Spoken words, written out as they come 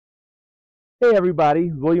Hey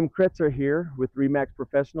everybody, William Kretzer here with Remax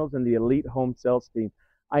Professionals and the Elite Home Sales Team.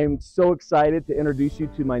 I am so excited to introduce you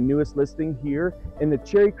to my newest listing here in the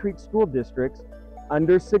Cherry Creek School Districts,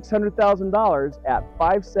 under $600,000 at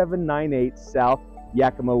 5798 South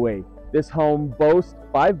Yakima Way. This home boasts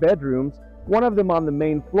 5 bedrooms, one of them on the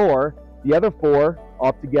main floor, the other 4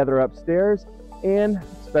 all together upstairs, and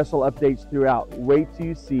special updates throughout. Wait till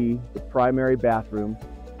you see the primary bathroom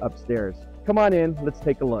upstairs. Come on in, let's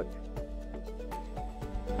take a look.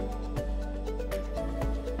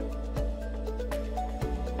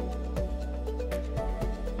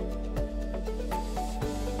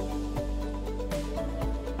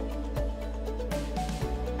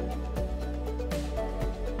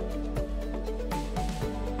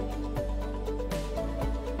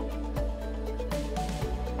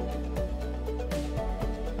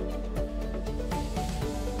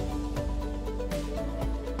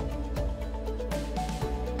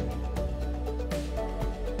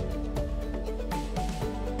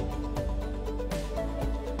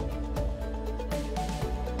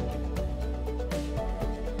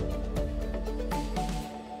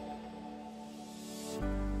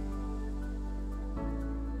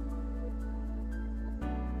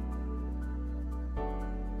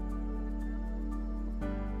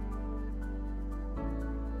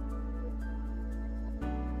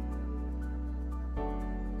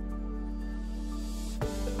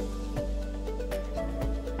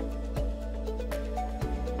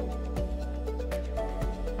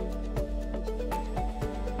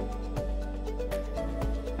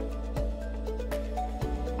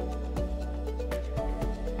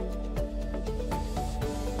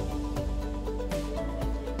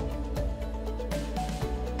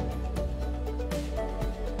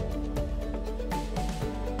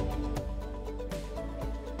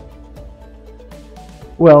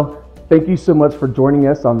 Well, thank you so much for joining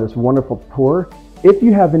us on this wonderful tour. If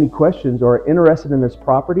you have any questions or are interested in this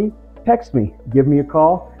property, text me, give me a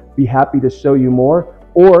call, be happy to show you more,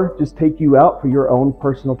 or just take you out for your own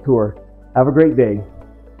personal tour. Have a great day.